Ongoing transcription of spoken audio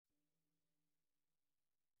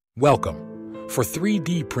Welcome. For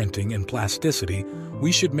 3D printing and plasticity,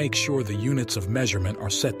 we should make sure the units of measurement are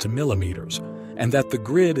set to millimeters and that the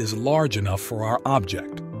grid is large enough for our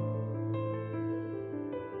object.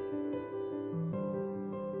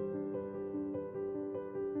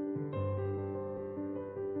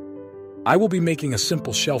 I will be making a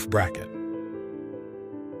simple shelf bracket.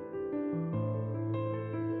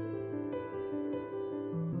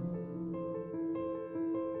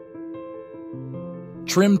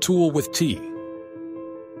 Trim tool with T.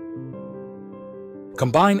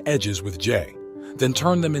 Combine edges with J, then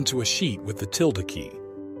turn them into a sheet with the tilde key.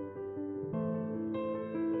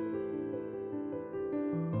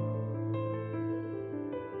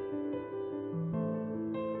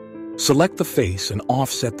 Select the face and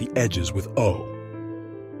offset the edges with O.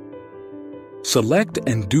 Select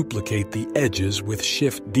and duplicate the edges with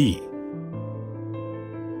Shift D.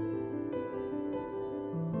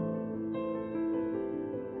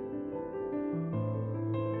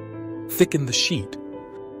 Thicken the sheet.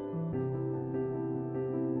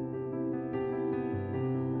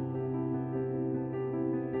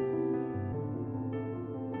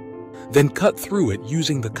 Then cut through it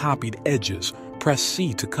using the copied edges. Press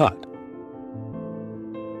C to cut.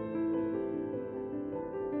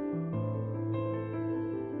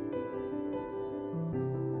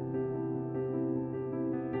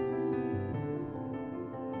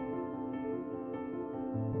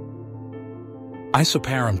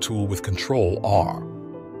 Isoparam tool with Ctrl R.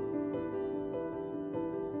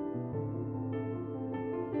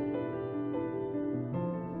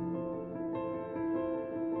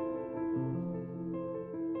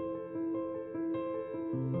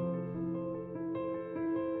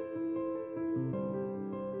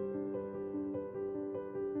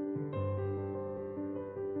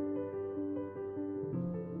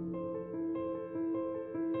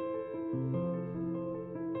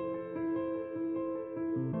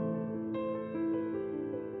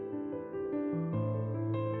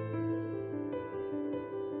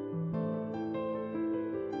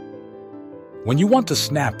 When you want to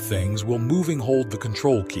snap things, we'll moving hold the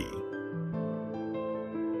Control key.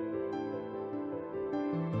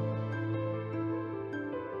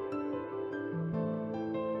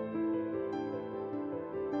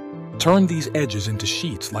 Turn these edges into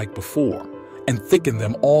sheets like before, and thicken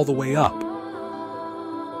them all the way up.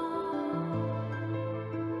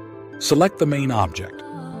 Select the main object.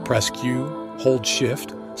 Press Q, hold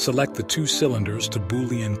Shift, select the two cylinders to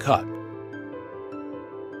Boolean cut.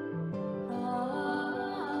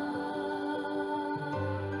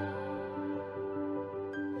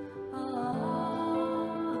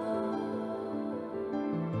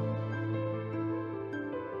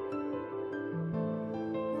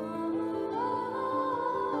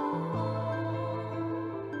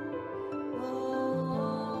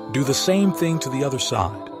 Do the same thing to the other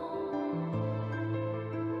side.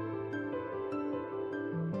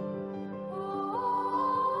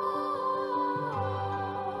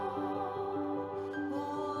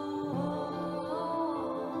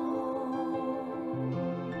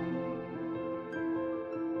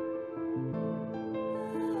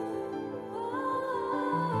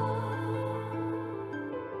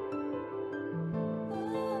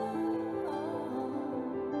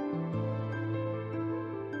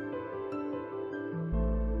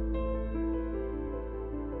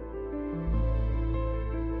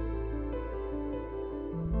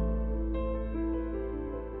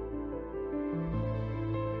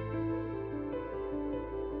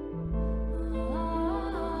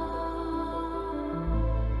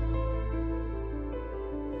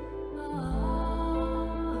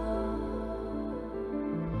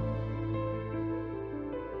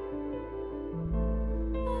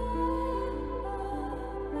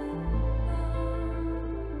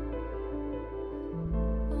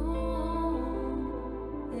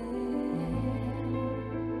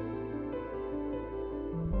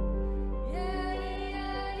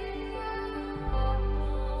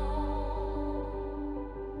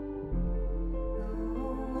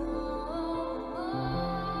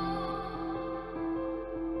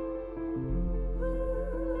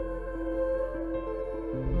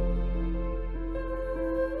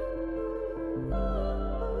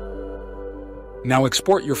 Now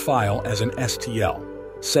export your file as an STL.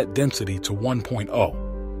 Set density to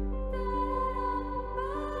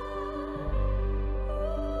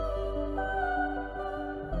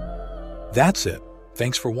 1.0. That's it.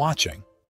 Thanks for watching.